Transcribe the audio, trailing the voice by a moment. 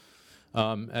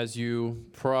As you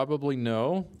probably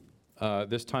know,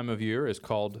 this time of year is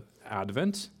called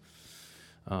Advent.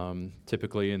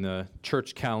 Typically in the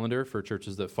church calendar, for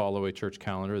churches that follow a church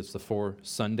calendar, it's the 4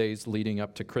 Sundays leading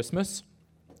up to Christmas.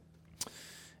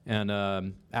 And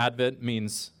Advent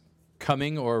means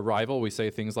coming or arrival. We say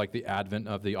things like the advent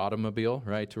of the automobile,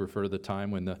 right, to refer to the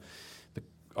time when the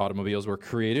automobiles were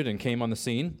created and came on the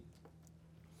scene.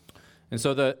 And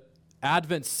so the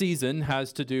Advent season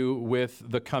has to do with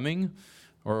the coming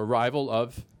or arrival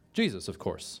of Jesus, of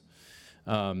course.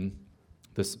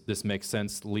 This makes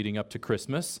sense leading up to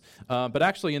Christmas. But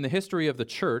actually, in the history of the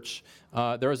church,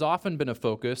 there has often been a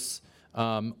focus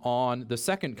on the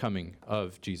second coming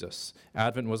of Jesus.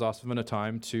 Advent was often a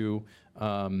time to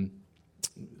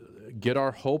get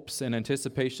our hopes and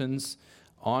anticipations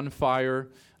on fire,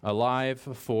 alive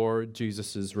for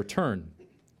Jesus' return.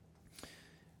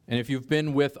 And if you've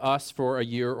been with us for a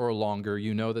year or longer,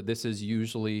 you know that this is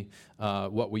usually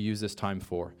what we use this time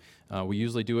for. We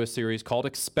usually do a series called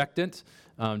Expectant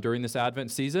during this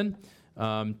Advent season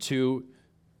to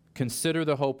consider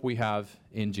the hope we have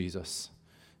in Jesus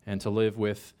and to live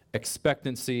with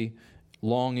expectancy,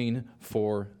 longing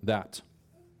for that.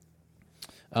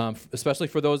 Especially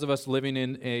for those of us living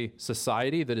in a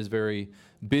society that is very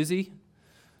busy,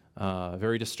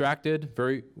 very distracted,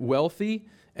 very wealthy,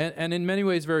 and in many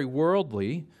ways very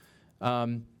worldly.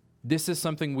 This is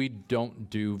something we don't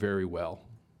do very well.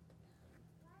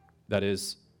 That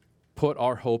is, put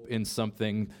our hope in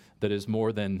something that is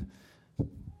more than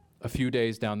a few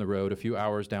days down the road, a few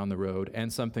hours down the road,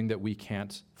 and something that we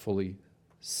can't fully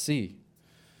see.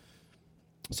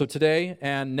 So today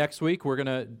and next week, we're going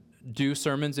to do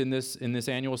sermons in this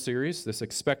annual series, this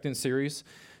Expectant series.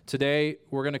 Today,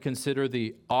 we're going to consider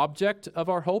the object of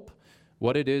our hope,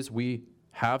 what it is we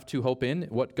have to hope in,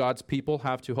 what God's people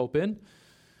have to hope in.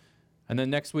 And then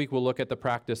next week, we'll look at the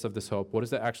practice of this hope. What does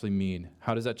that actually mean?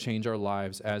 How does that change our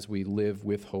lives as we live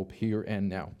with hope here and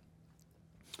now?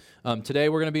 Today,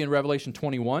 we're going to be in Revelation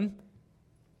 21.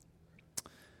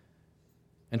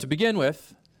 And to begin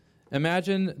with,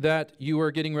 imagine that you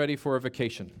are getting ready for a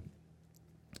vacation,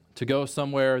 to go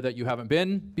somewhere that you haven't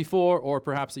been before, or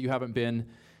perhaps that you haven't been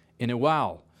in a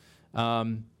while.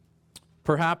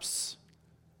 Perhaps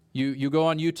you go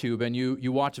on YouTube and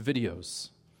you watch videos,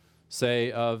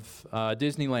 say, of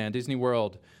Disneyland, Disney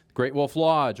World, Great Wolf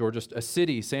Lodge, or just a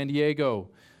city, San Diego.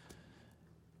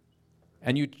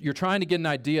 And you're trying to get an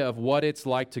idea of what it's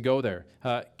like to go there.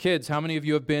 Kids, how many of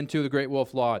you have been to the Great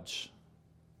Wolf Lodge?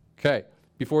 Okay.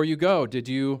 Before you go, did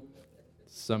you...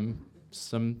 Some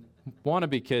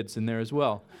wannabe kids in there as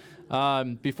well.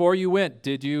 Before you went,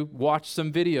 did you watch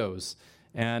some videos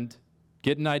and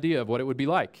get an idea of what it would be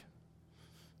like?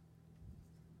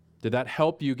 Did that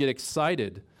help you get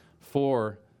excited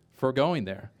for going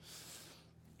there?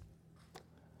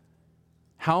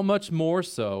 How much more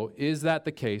so is that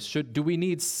the case? Do we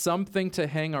need something to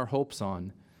hang our hopes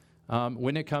on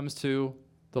when it comes to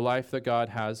the life that God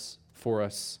has for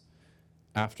us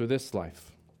after this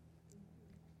life?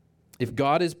 If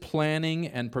God is planning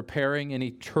and preparing an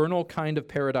eternal kind of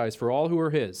paradise for all who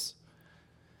are His,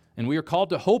 and we are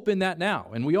called to hope in that now,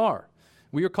 and we are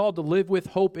called to live with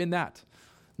hope in that,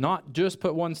 not just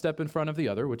put one step in front of the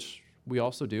other, which we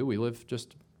also do. We live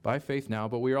just by faith now,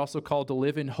 but we are also called to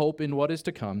live in hope in what is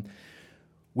to come.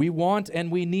 We want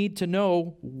and we need to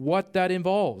know what that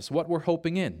involves, what we're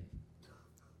hoping in.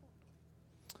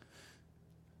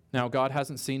 Now, God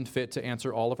hasn't seen fit to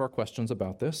answer all of our questions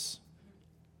about this,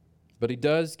 but He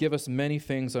does give us many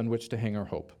things on which to hang our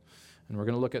hope. And we're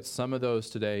going to look at some of those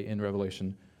today in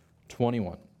Revelation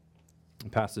 21, a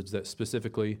passage that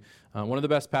specifically, one of the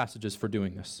best passages for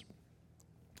doing this.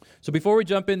 So before we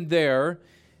jump in there,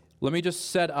 let me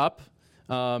just set up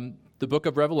the book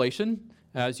of Revelation.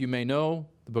 As you may know,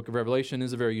 the book of Revelation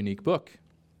is a very unique book.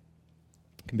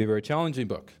 It can be a very challenging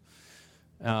book.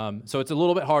 So it's a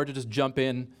little bit hard to just jump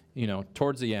in,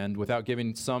 towards the end without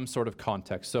giving some sort of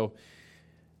context. So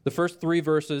the first 3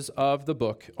 verses of the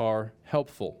book are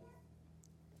helpful.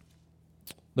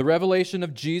 The revelation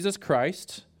of Jesus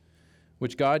Christ,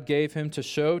 which God gave Him to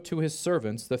show to His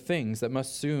servants the things that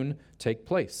must soon take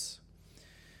place.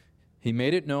 He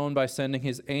made it known by sending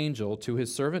His angel to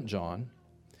His servant John,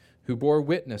 who bore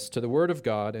witness to the word of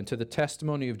God and to the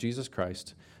testimony of Jesus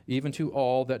Christ, even to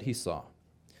all that he saw.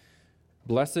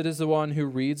 Blessed is the one who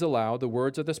reads aloud the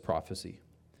words of this prophecy,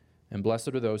 and blessed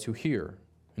are those who hear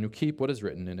and who keep what is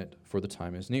written in it, for the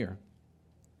time is near.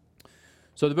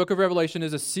 So the book of Revelation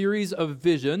is a series of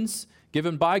visions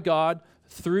given by God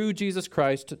through Jesus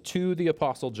Christ to the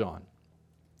Apostle John.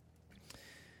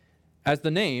 As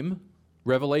the name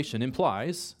Revelation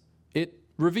implies, it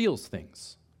reveals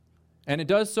things. And it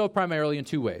does so primarily in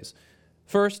two ways.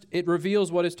 First, it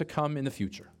reveals what is to come in the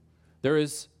future. There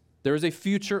is a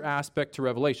future aspect to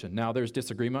Revelation. Now, there's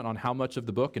disagreement on how much of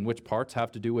the book and which parts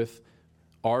have to do with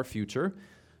our future.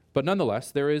 But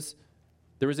nonetheless, there is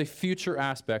a future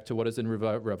aspect to what is in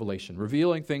Revelation,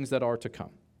 revealing things that are to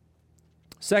come.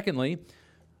 Secondly,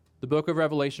 the book of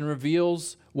Revelation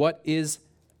reveals what is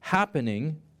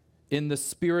happening in the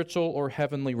spiritual or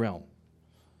heavenly realm.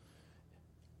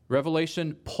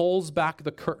 Revelation pulls back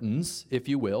the curtains, if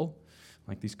you will,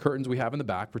 like these curtains we have in the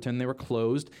back, pretend they were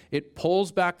closed. It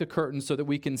pulls back the curtains so that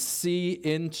we can see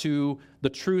into the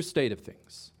true state of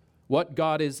things, what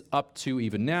God is up to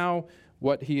even now,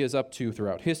 what he is up to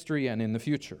throughout history and in the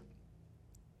future.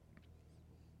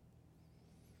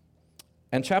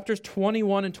 And chapters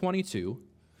 21 and 22,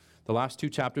 the last two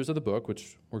chapters of the book,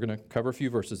 which we're going to cover a few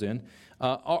verses in,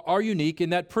 are unique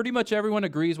in that pretty much everyone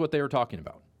agrees what they were talking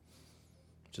about,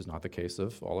 which is not the case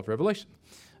of all of Revelation.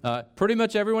 Pretty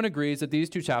much everyone agrees that these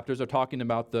two chapters are talking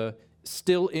about the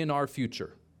still in our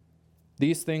future.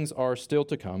 These things are still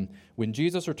to come when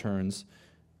Jesus returns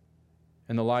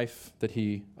and the life that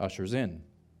he ushers in.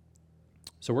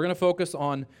 So we're going to focus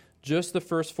on just the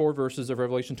first 4 verses of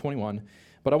Revelation 21,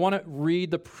 but I want to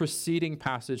read the preceding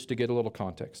passage to get a little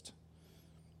context.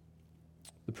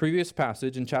 The previous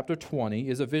passage in chapter 20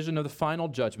 is a vision of the final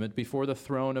judgment before the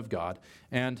throne of God,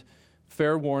 and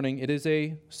fair warning, it is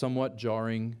a somewhat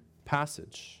jarring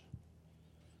passage.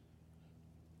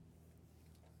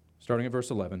 Starting at verse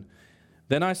 11.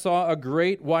 Then I saw a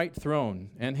great white throne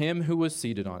and him who was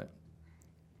seated on it.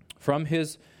 From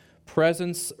his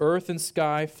presence, earth and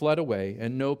sky fled away,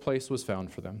 and no place was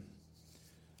found for them.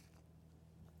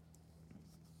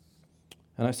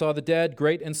 And I saw the dead,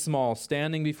 great and small,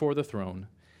 standing before the throne,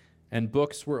 and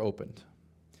books were opened.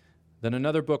 Then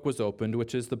another book was opened,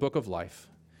 which is the book of life.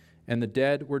 And the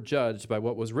dead were judged by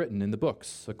what was written in the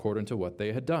books, according to what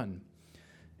they had done.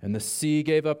 And the sea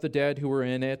gave up the dead who were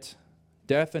in it.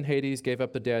 Death and Hades gave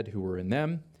up the dead who were in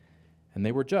them. And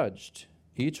they were judged,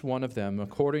 each one of them,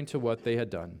 according to what they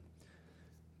had done.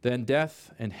 Then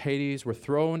death and Hades were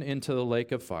thrown into the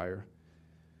lake of fire.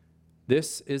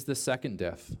 This is the second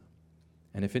death.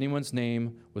 And if anyone's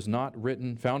name was not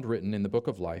found written in the book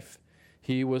of life,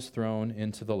 he was thrown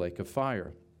into the lake of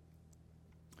fire.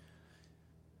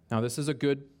 Now, this is a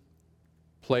good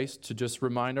place to just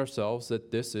remind ourselves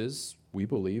that this is, we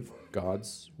believe,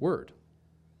 God's word.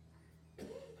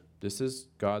 This is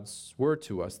God's word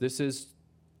to us. This is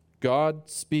God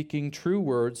speaking true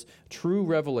words, true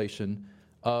revelation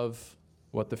of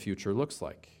what the future looks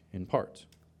like, in part.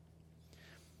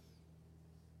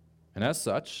 And as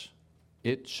such,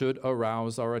 it should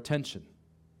arouse our attention.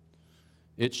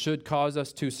 It should cause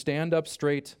us to stand up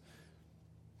straight,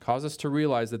 cause us to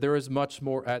realize that there is much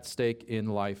more at stake in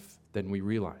life than we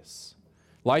realize.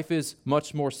 Life is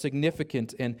much more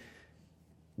significant and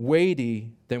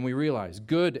weighty than we realize.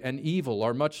 Good and evil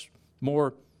are much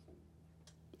more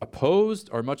opposed,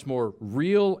 are much more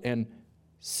real and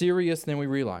serious than we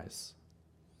realize.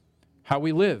 How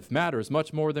we live matters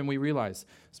much more than we realize.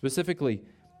 Specifically,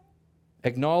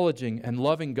 acknowledging and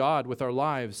loving God with our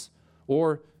lives,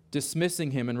 or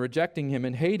dismissing him and rejecting him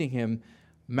and hating him,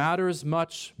 matters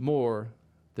much more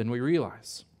than we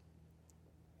realize.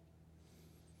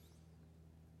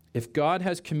 If God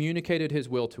has communicated his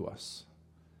will to us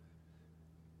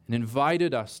and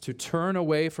invited us to turn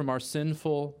away from our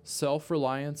sinful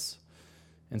self-reliance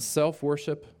and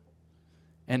self-worship,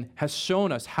 and has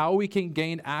shown us how we can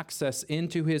gain access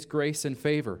into his grace and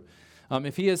favor,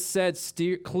 if he has said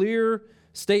clear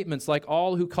statements like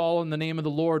all who call on the name of the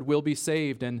Lord will be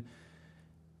saved, and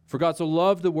for God so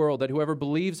loved the world that whoever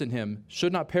believes in him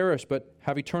should not perish but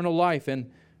have eternal life,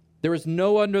 and there is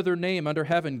no other name under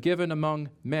heaven given among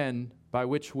men by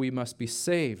which we must be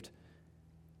saved.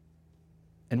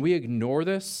 And we ignore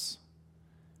this,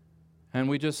 and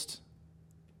we just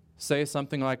say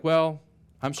something like, well,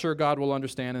 I'm sure God will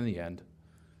understand in the end.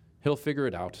 He'll figure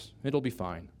it out. It'll be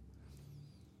fine.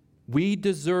 We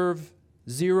deserve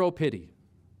zero pity.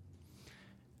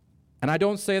 And I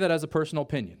don't say that as a personal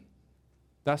opinion.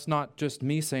 That's not just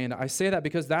me saying it. I say that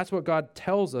because that's what God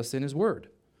tells us in his word.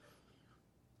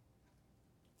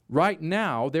 Right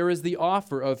now, there is the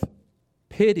offer of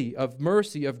pity, of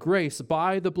mercy, of grace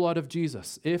by the blood of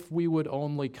Jesus, if we would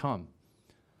only come.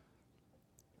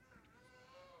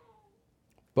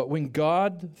 But when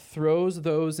God throws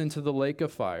those into the lake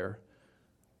of fire,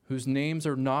 whose names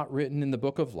are not written in the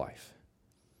book of life,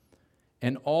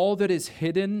 and all that is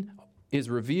hidden is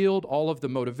revealed, all of the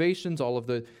motivations, all of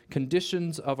the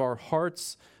conditions of our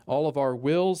hearts, all of our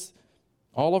wills,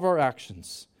 all of our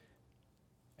actions,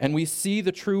 and we see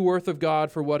the true worth of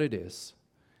God for what it is,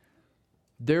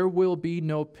 there will be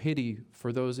no pity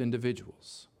for those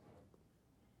individuals.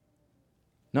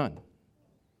 None.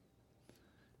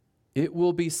 It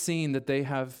will be seen that they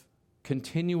have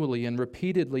continually and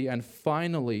repeatedly and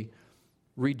finally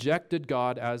rejected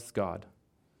God as God,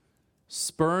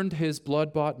 spurned his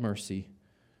blood-bought mercy,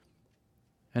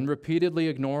 and repeatedly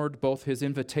ignored both his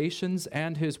invitations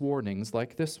and his warnings,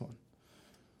 like this one.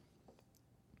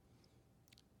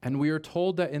 And we are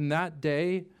told that in that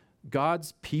day,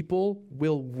 God's people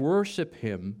will worship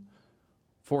him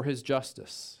for his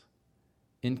justice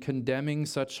in condemning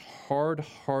such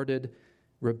hard-hearted,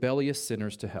 rebellious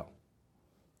sinners to hell.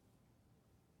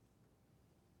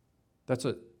 That's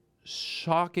a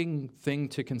shocking thing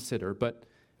to consider, but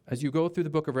as you go through the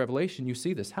book of Revelation, you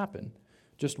see this happen.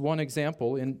 Just one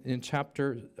example, in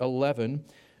chapter 11,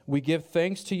 we give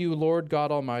thanks to you, Lord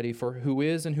God Almighty, for who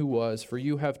is and who was, for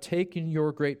you have taken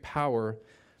your great power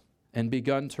and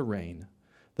begun to reign.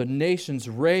 The nations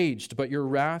raged, but your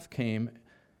wrath came,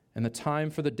 and the time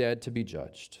for the dead to be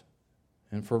judged,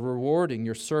 and for rewarding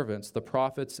your servants, the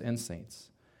prophets and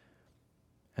saints,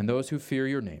 and those who fear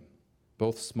your name,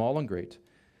 both small and great,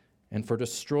 and for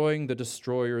destroying the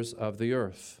destroyers of the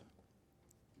earth.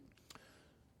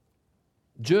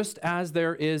 Just as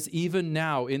there is even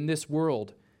now in this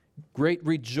world great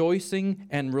rejoicing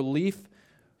and relief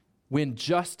when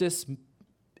justice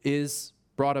is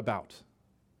brought about,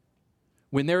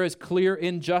 when there is clear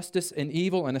injustice and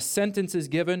evil and a sentence is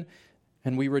given,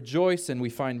 and we rejoice and we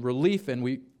find relief and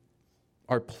we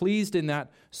are pleased in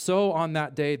that, so on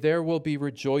that day there will be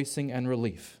rejoicing and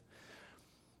relief.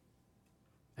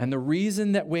 And the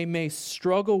reason that we may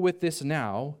struggle with this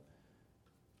now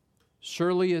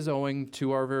surely is owing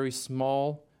to our very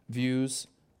small views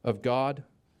of God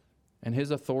and his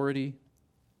authority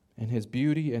and his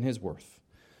beauty and his worth.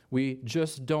 We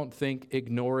just don't think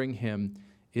ignoring him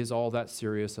is all that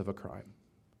serious of a crime.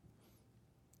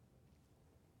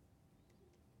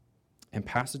 And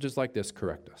passages like this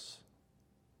correct us.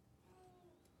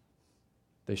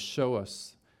 They show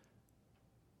us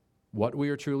what we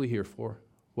are truly here for,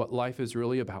 what life is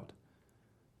really about,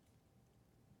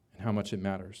 and how much it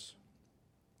matters.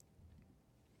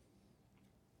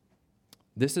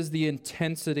 This is the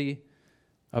intensity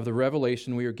of the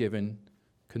revelation we are given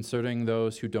concerning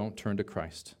those who don't turn to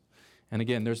Christ. And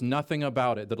again, there's nothing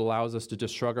about it that allows us to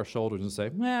just shrug our shoulders and say,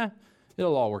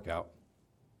 it'll all work out.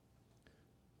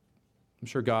 I'm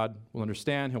sure God will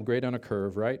understand. He'll grade on a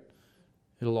curve, right?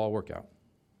 It'll all work out.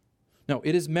 No,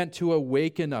 it is meant to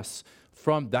awaken us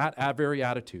from that very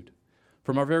attitude,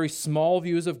 from our very small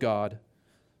views of God,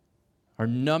 our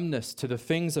numbness to the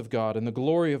things of God and the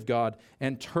glory of God,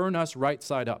 and turn us right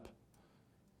side up.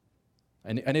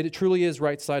 And it truly is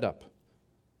right side up.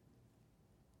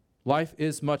 Life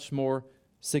is much more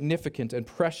significant and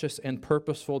precious and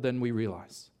purposeful than we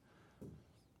realize.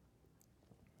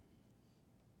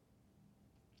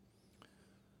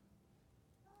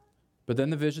 But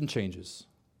then the vision changes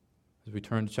as we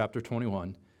turn to chapter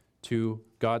 21 to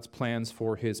God's plans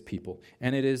for his people.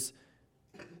 And it is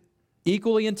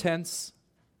equally intense,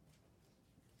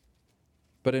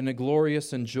 but in a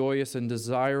glorious and joyous and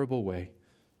desirable way.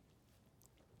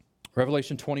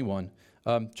 Revelation 21.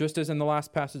 Just as in the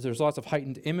last passage, there's lots of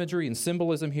heightened imagery and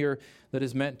symbolism here that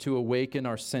is meant to awaken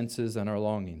our senses and our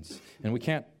longings. And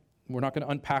we're not going to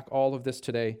unpack all of this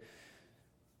today.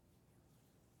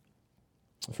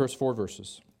 The first 4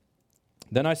 verses.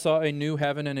 Then I saw a new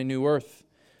heaven and a new earth,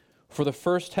 for the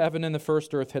first heaven and the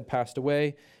first earth had passed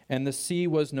away, and the sea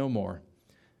was no more.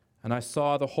 And I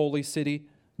saw the holy city,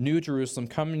 New Jerusalem,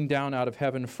 coming down out of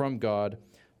heaven from God,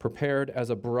 prepared as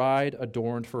a bride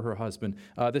adorned for her husband.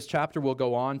 This chapter will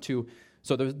go on to,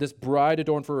 so this bride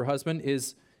adorned for her husband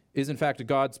is in fact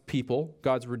God's people,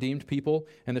 God's redeemed people,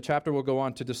 and the chapter will go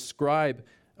on to describe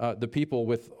the people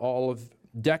with all of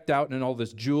decked out in all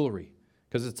this jewelry,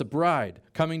 because it's a bride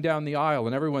coming down the aisle,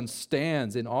 and everyone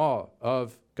stands in awe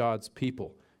of God's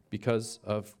people because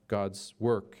of God's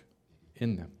work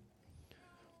in them.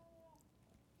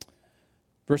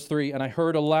 Verse 3, and I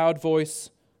heard a loud voice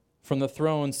from the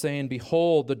throne saying,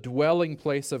 behold, the dwelling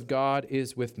place of God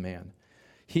is with man.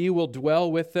 He will dwell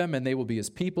with them, and they will be his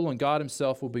people, and God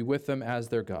himself will be with them as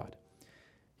their God.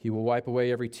 He will wipe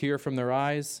away every tear from their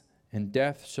eyes, and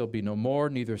death shall be no more,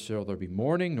 neither shall there be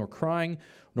mourning, nor crying,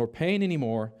 nor pain any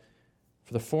more,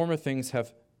 for the former things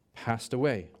have passed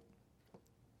away.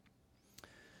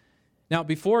 Now,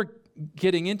 before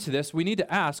getting into this, we need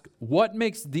to ask, what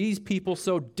makes these people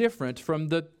so different from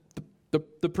the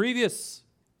previous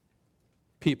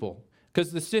people?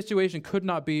 Because the situation could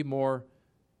not be more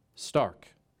stark,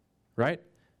 right?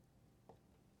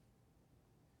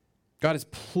 God is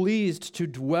pleased to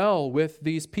dwell with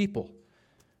these people.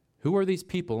 Who are these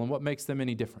people and what makes them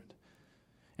any different?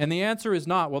 And the answer is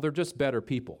not, well, they're just better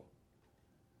people.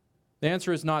 The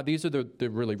answer is not, these are the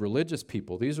really religious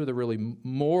people. These are the really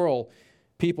moral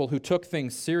people who took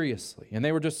things seriously, and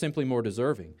they were just simply more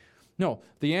deserving. No,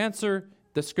 the answer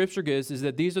the Scripture gives is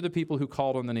that these are the people who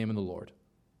called on the name of the Lord.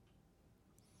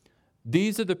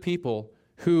 These are the people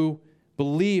who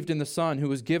believed in the Son who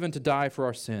was given to die for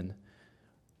our sin.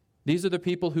 These are the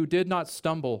people who did not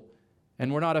stumble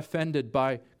and were not offended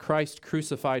by Christ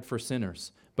crucified for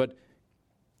sinners, but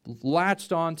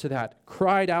latched on to that,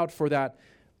 cried out for that,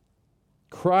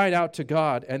 cried out to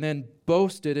God, and then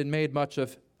boasted and made much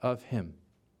of Him.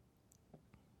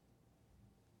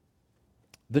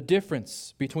 The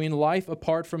difference between life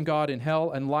apart from God in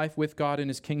hell and life with God in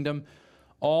His kingdom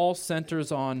all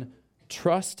centers on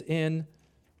trust in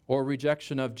or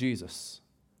rejection of Jesus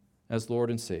as Lord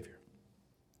and Savior.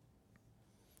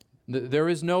 There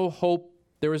is no hope,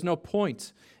 there is no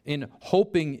point in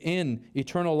hoping in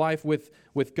eternal life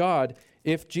with God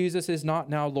if Jesus is not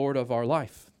now Lord of our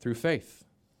life through faith.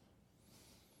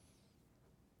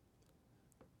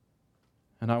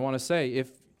 And I want to say,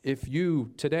 if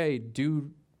you today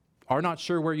are not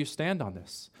sure where you stand on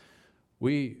this,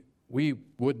 we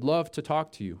would love to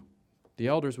talk to you. The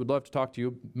elders would love to talk to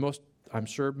you. I'm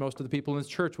sure most of the people in this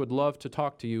church would love to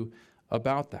talk to you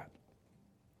about that.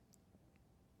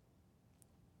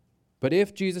 But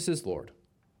if Jesus is Lord,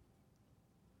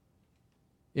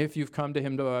 if you've come to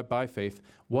Him by faith,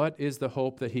 what is the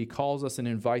hope that He calls us and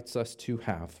invites us to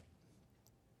have?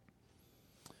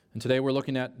 And today we're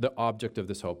looking at the object of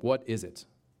this hope. What is it?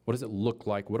 What does it look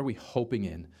like? What are we hoping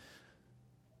in?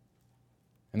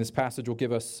 And this passage will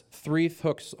give us 3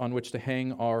 hooks on which to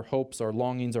hang our hopes, our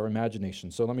longings, our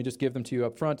imagination. So let me just give them to you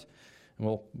up front, and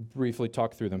we'll briefly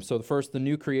talk through them. So the first, the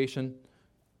new creation.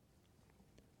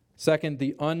 Second,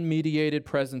 the unmediated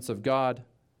presence of God.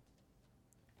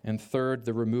 And third,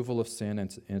 the removal of sin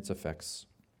and its effects.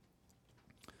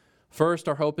 First,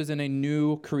 our hope is in a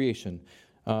new creation.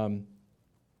 Then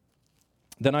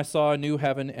I saw a new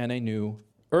heaven and a new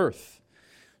earth.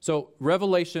 So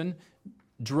Revelation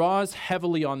draws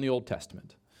heavily on the Old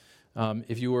Testament.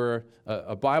 If you were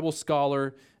a Bible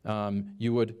scholar,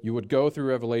 you would go through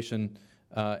Revelation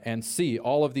and see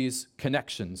all of these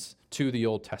connections to the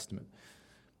Old Testament.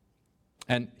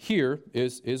 And here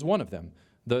is one of them.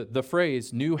 The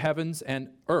phrase new heavens and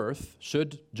earth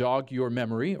should jog your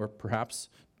memory, or perhaps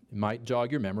it might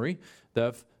jog your memory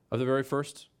of the very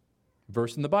first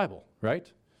verse in the Bible,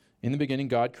 right? In the beginning,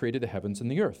 God created the heavens and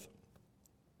the earth.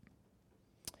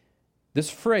 This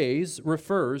phrase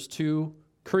refers to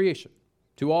creation,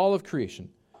 to all of creation,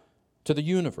 to the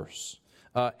universe.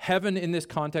 Heaven in this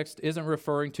context isn't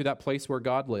referring to that place where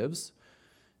God lives,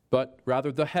 but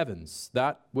rather the heavens,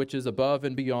 that which is above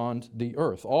and beyond the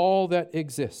earth, all that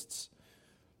exists.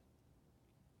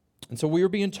 And so we are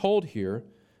being told here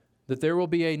that there will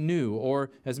be a new, or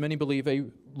as many believe, a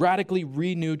radically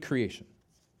renewed creation.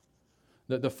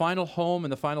 The final home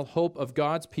and the final hope of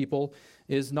God's people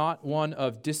is not one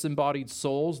of disembodied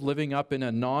souls living up in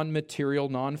a non-material,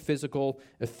 non-physical,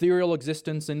 ethereal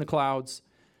existence in the clouds.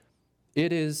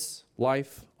 It is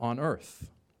life on earth.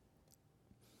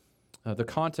 The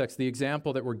context, the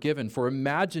example that we're given for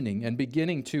imagining and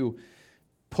beginning to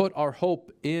put our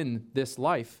hope in this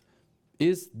life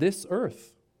is this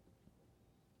earth.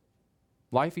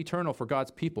 Life eternal for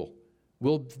God's people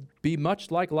will be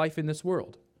much like life in this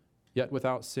world, yet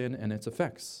without sin and its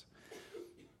effects.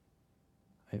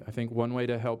 I think one way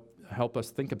to help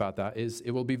us think about that is it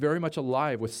will be very much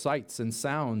alive with sights and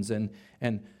sounds and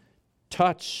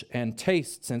touch and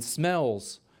tastes and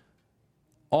smells,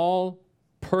 all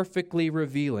perfectly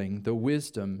revealing the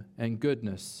wisdom and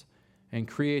goodness and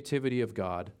creativity of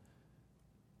God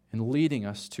and leading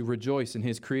us to rejoice in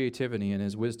His creativity and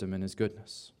His wisdom and His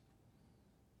goodness.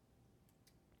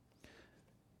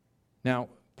 Now,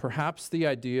 perhaps the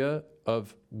idea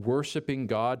of worshiping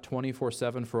God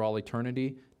 24/7 for all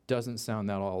eternity doesn't sound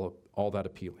that all that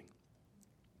appealing.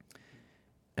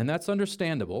 And that's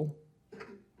understandable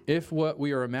if what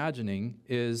we are imagining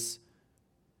is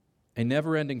a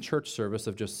never-ending church service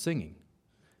of just singing.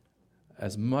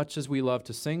 As much as we love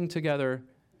to sing together,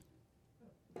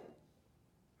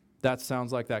 that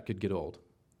sounds like that could get old.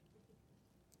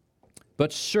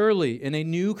 But surely in a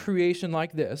new creation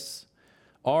like this,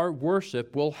 our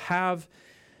worship will happen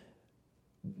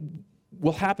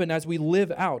as we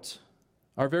live out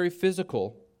our very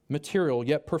physical, material,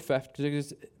 yet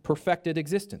perfected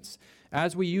existence.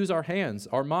 As we use our hands,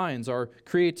 our minds, our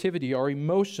creativity, our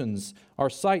emotions, our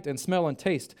sight and smell and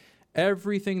taste,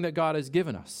 everything that God has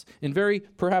given us in very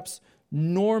perhaps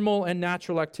normal and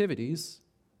natural activities,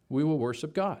 we will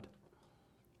worship God.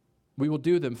 We will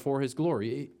do them for his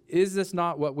glory. Is this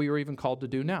not what we are even called to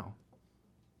do now?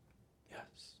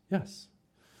 Yes. Yes.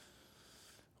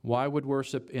 Why would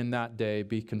worship in that day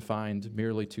be confined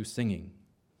merely to singing?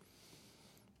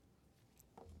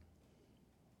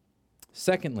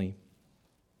 Secondly,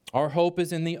 our hope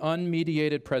is in the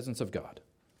unmediated presence of God.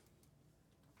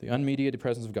 The unmediated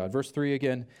presence of God. Verse 3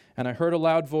 again, and I heard a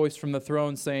loud voice from the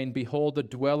throne saying, behold, the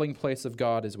dwelling place of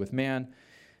God is with man.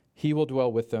 He will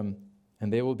dwell with them,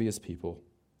 and they will be his people,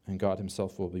 and God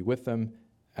himself will be with them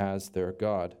as their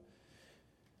God.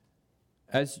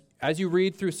 As you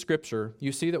read through Scripture,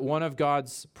 you see that one of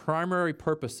God's primary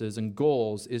purposes and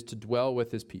goals is to dwell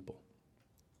with his people.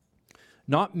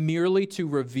 Not merely to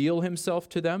reveal himself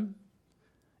to them,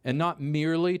 and not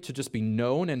merely to just be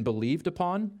known and believed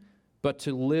upon, but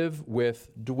to live with,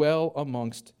 dwell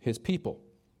amongst his people.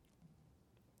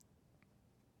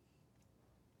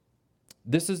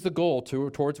 This is the goal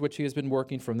towards which he has been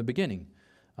working from the beginning.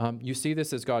 You see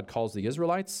this as God calls the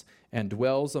Israelites and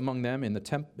dwells among them in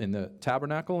the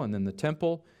tabernacle and in the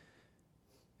temple.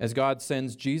 As God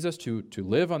sends Jesus to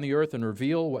live on the earth and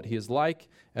reveal what he is like,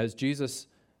 as Jesus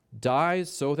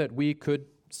dies so that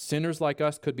sinners like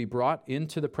us could be brought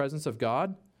into the presence of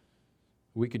God.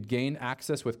 We could gain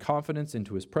access with confidence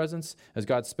into his presence as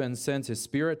God sends his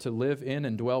Spirit to live in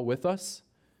and dwell with us.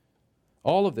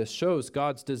 All of this shows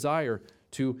God's desire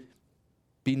to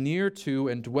be near to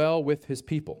and dwell with his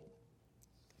people.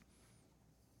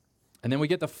 And then we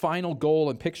get the final goal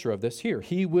and picture of this here.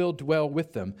 He will dwell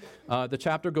with them. The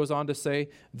chapter goes on to say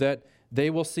that they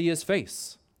will see his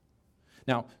face.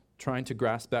 Now, trying to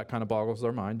grasp that kind of boggles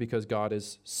our mind because God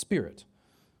is spirit.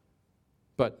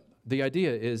 But the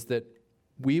idea is that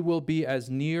we will be as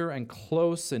near and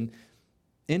close and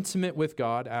intimate with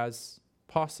God as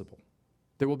possible.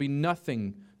 There will be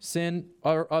nothing, sin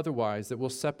or otherwise, that will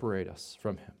separate us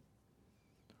from him.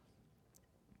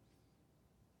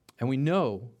 And we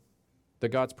know that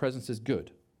God's presence is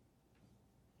good.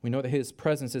 We know that his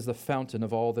presence is the fountain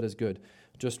of all that is good.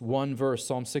 Just one verse,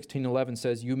 Psalm 16:11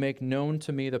 says, you make known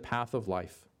to me the path of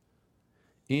life.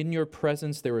 In your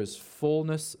presence there is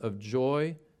fullness of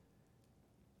joy.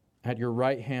 At your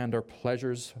right hand are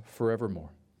pleasures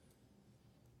forevermore.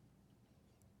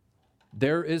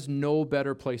 There is no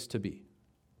better place to be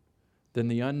than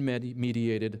the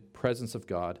unmediated presence of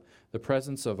God, the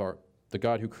presence of the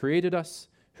God who created us,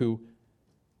 who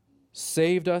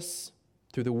saved us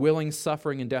through the willing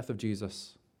suffering and death of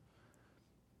Jesus,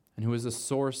 and who is the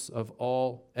source of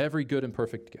every good and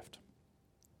perfect gift.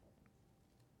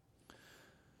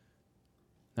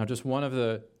 Now, just one of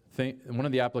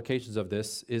the applications of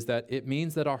this is that it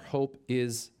means that our hope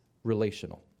is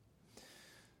relational.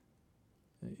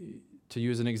 To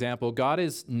use an example, God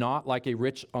is not like a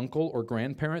rich uncle or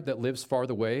grandparent that lives far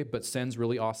away but sends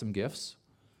really awesome gifts.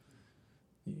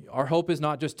 Our hope is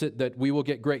not just that we will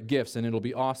get great gifts and it'll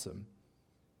be awesome.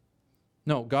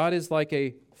 No, God is like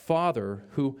a father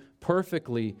who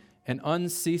perfectly and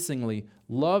unceasingly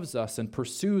loves us and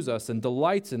pursues us and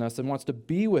delights in us and wants to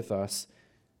be with us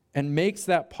and makes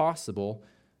that possible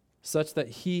such that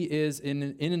he is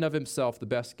in and of himself the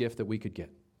best gift that we could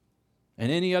get.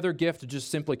 And any other gift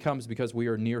just simply comes because we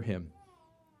are near him,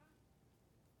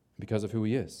 because of who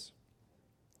he is.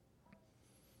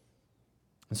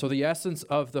 And so the essence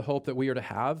of the hope that we are to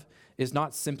have is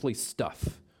not simply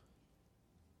stuff,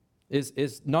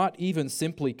 is not even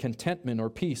simply contentment or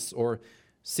peace or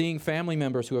seeing family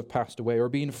members who have passed away or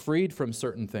being freed from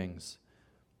certain things.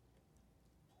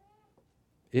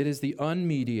 It is the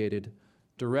unmediated,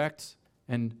 direct,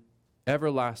 and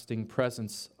everlasting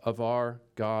presence of our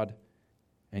God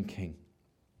and King.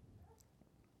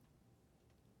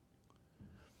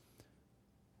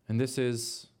 And this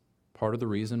is part of the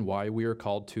reason why we are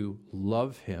called to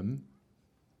love him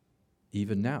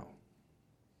even now.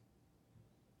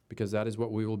 Because that is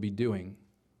what we will be doing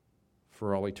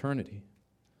for all eternity.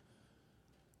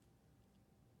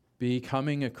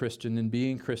 Becoming a Christian and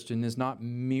being Christian is not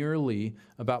merely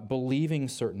about believing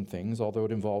certain things, although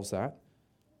it involves that.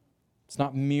 It's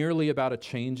not merely about a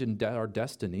change in our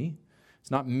destiny. It's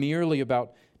not merely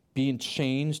about being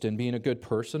changed and being a good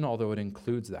person, although it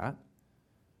includes that.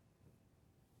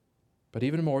 But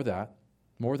even more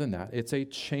than that, it's a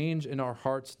change in our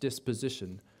heart's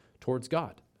disposition towards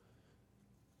God.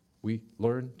 We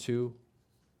learn to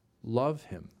love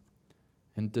him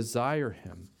and desire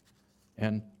him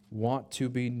and want to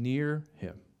be near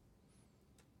him.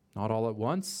 Not all at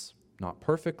once, not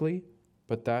perfectly,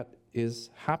 but that is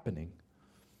happening.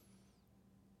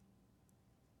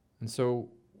 And so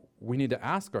we need to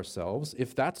ask ourselves,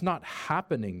 if that's not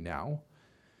happening now,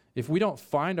 if we don't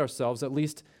find ourselves at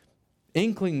least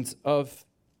inklings of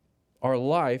our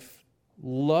life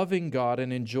loving God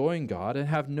and enjoying God and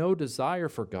have no desire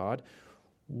for God,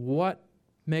 what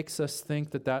makes us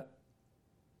think that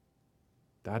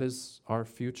is our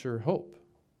future hope?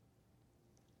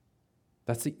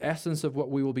 That's the essence of what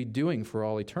we will be doing for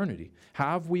all eternity.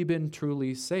 Have we been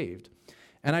truly saved?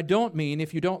 And I don't mean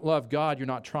if you don't love God, you're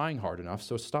not trying hard enough,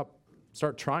 so start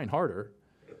trying harder.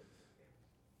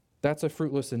 That's a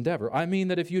fruitless endeavor. I mean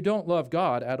that if you don't love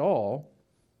God at all,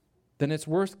 then it's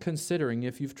worth considering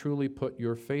if you've truly put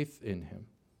your faith in Him.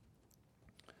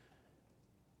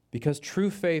 Because true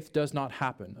faith does not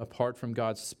happen apart from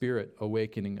God's Spirit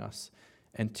awakening us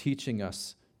and teaching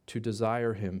us to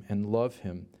desire Him and love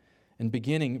Him, and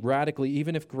beginning radically,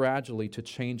 even if gradually, to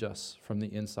change us from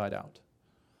the inside out.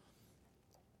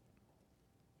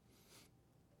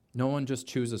 No one just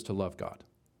chooses to love God.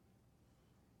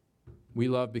 We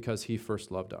love because He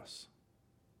first loved us.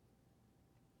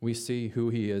 We see who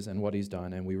He is and what He's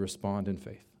done, and we respond in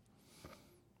faith.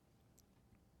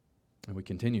 And we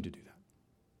continue to do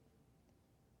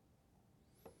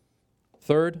that.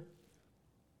 Third,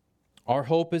 our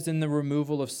hope is in the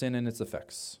removal of sin and its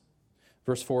effects.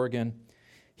 Verse 4 again,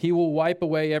 He will wipe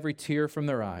away every tear from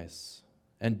their eyes,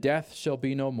 and death shall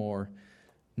be no more.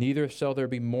 Neither shall there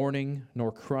be mourning,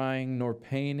 nor crying, nor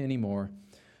pain anymore,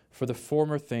 for the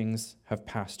former things have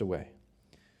passed away.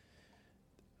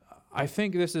 I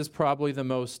think this is probably the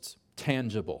most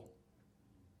tangible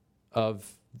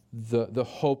of the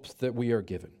hopes that we are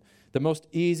given, the most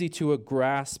easy to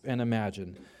grasp and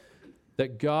imagine,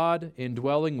 that God,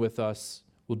 indwelling with us,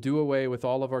 will do away with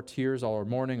all of our tears, all our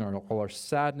mourning, all our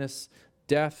sadness,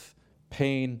 death,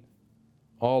 pain,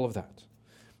 all of that.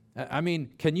 I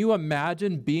mean, can you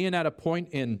imagine being at a point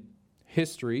in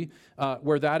history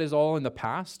where that is all in the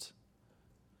past?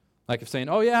 Like if saying,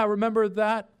 oh yeah, remember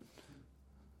that?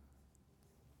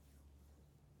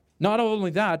 Not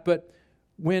only that, but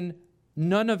when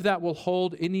none of that will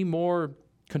hold any more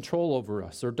control over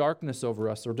us, or darkness over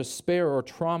us, or despair or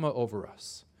trauma over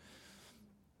us.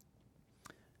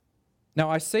 Now,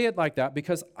 I say it like that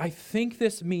because I think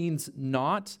this means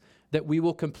not that we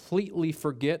will completely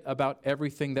forget about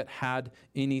everything that had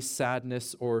any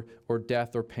sadness or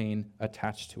death or pain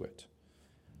attached to it,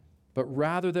 but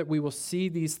rather that we will see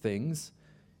these things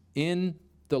in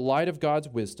the light of God's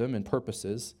wisdom and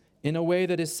purposes in a way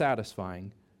that is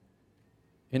satisfying,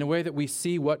 in a way that we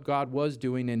see what God was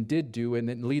doing and did do, and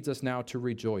it leads us now to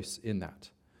rejoice in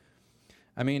that.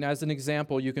 I mean, as an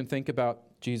example, you can think about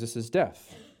Jesus'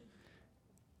 death.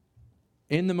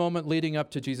 In the moment leading up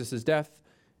to Jesus' death,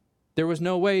 there was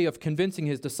no way of convincing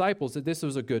His disciples that this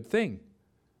was a good thing,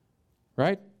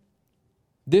 right?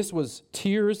 This was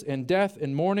tears and death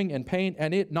and mourning and pain,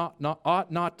 and it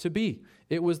ought not to be.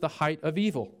 It was the height of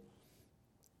evil.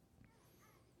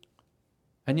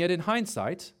 And yet in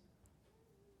hindsight,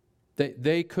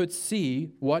 they could see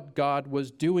what God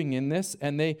was doing in this,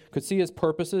 and they could see His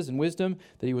purposes and wisdom,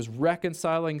 that He was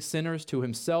reconciling sinners to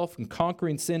Himself and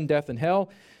conquering sin, death, and hell,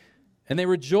 and they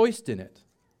rejoiced in it,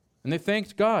 and they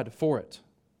thanked God for it.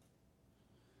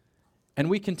 And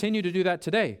we continue to do that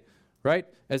today, right?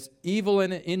 As evil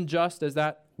and unjust as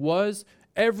that was,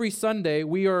 every Sunday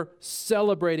we are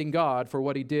celebrating God for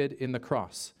what He did in the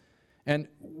cross. And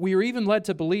we are even led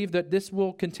to believe that this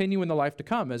will continue in the life to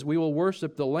come, as we will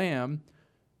worship the Lamb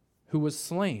who was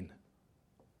slain.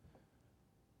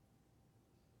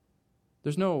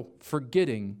 There's no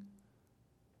forgetting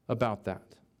about that.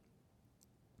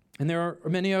 And there are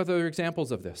many other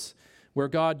examples of this, where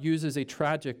God uses a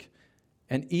tragic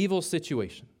and evil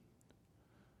situation,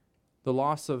 the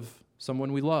loss of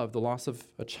someone we love, the loss of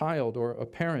a child or a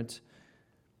parent,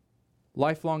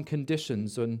 lifelong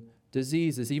conditions and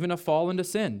diseases, even a fall into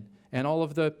sin, and all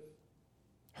of the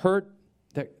hurt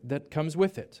that comes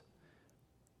with it.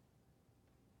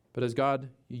 But as God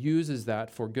uses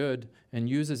that for good and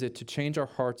uses it to change our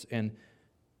hearts and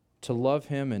to love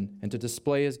Him and to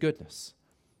display His goodness.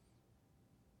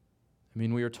 I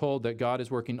mean, we are told that God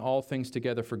is working all things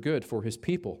together for good for His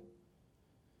people.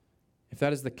 If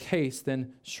that is the case,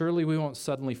 then surely we won't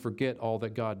suddenly forget all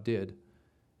that God did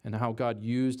and how God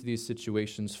used these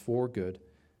situations for good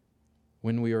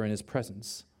when we are in His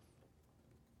presence.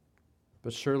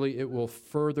 But surely it will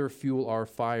further fuel our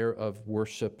fire of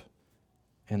worship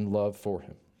and love for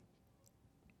Him.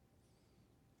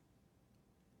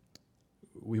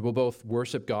 We will both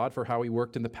worship God for how He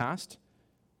worked in the past,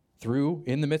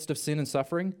 in the midst of sin and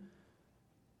suffering,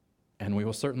 and we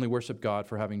will certainly worship God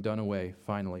for having done away,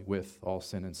 finally, with all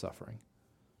sin and suffering.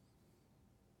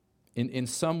 in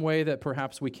some way that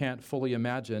perhaps we can't fully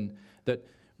imagine, that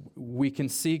we can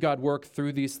see God work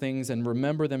through these things and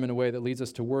remember them in a way that leads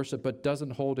us to worship, but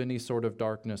doesn't hold any sort of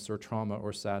darkness or trauma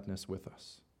or sadness with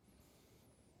us.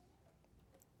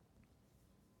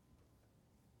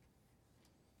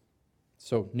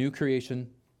 So, new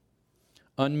creation,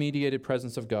 unmediated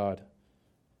presence of God,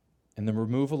 and the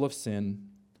removal of sin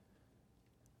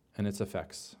and its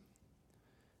effects.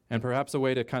 And perhaps a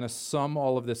way to kind of sum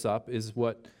all of this up is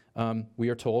what we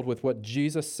are told with what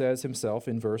Jesus says himself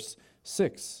in verse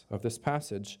 6 of this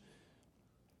passage.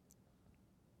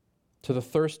 To the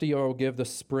thirsty I will give the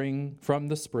spring from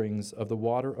the springs of the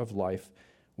water of life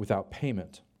without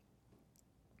payment.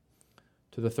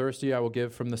 To the thirsty I will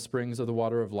give from the springs of the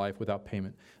water of life without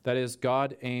payment. That is,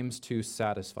 God aims to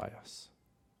satisfy us.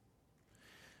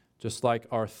 Just like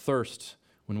our thirst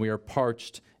when we are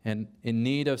parched and in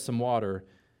need of some water,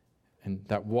 and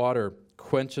that water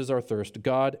quenches our thirst,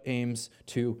 God aims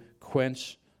to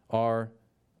quench our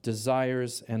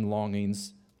desires and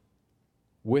longings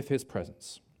with his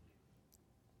presence.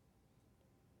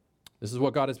 This is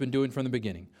what God has been doing from the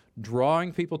beginning,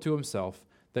 drawing people to himself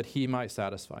that he might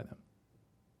satisfy them.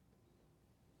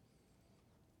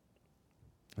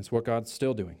 That's what God's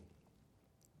still doing.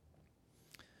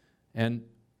 And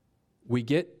we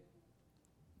get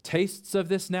tastes of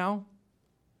this now.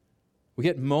 We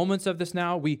get moments of this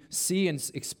now. We see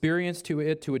and experience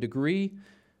it to a degree.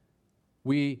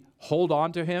 We hold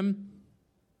on to him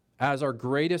as our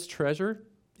greatest treasure,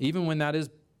 even when that is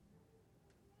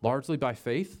largely by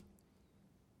faith.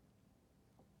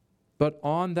 But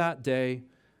on that day,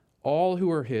 all who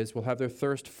are his will have their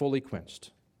thirst fully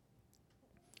quenched.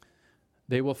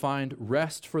 They will find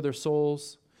rest for their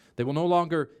souls. They will no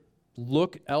longer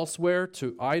look elsewhere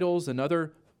to idols and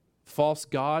other false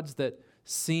gods that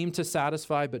seem to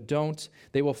satisfy but don't.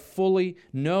 They will fully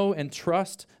know and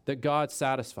trust that God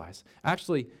satisfies.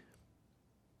 Actually,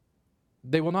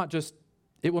 it will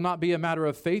not be a matter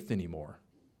of faith anymore.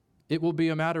 It will be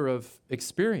a matter of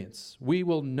experience. We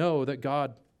will know that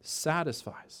God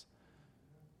satisfies.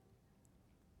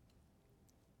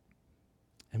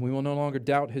 And we will no longer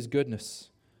doubt his goodness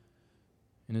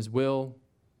and his will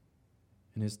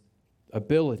and his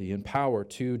ability and power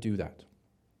to do that.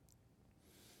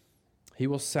 He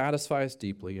will satisfy us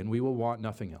deeply, and we will want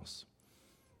nothing else.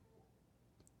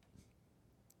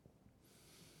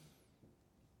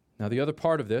 Now, the other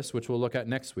part of this, which we'll look at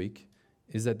next week,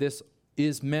 is that this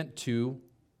is meant to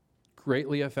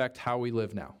greatly affect how we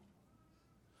live now.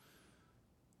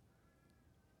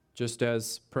 Just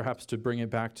as, perhaps to bring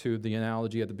it back to the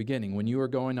analogy at the beginning, when you are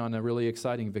going on a really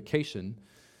exciting vacation,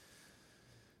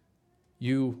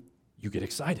 you get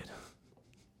excited.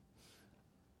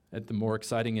 And the more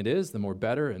exciting it is, the more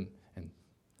better and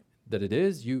that it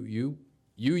is. You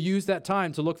use that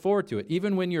time to look forward to it,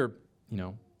 even when you're,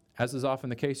 as is often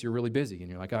the case, you're really busy and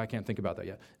you're like, I can't think about that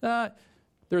yet.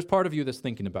 There's part of you that's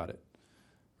thinking about it,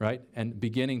 right? And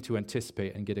beginning to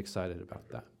anticipate and get excited about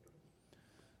that.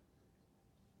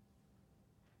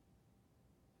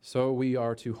 So we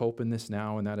are to hope in this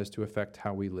now, and that is to affect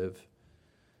how we live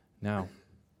now.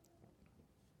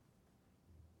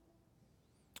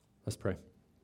 Let's pray.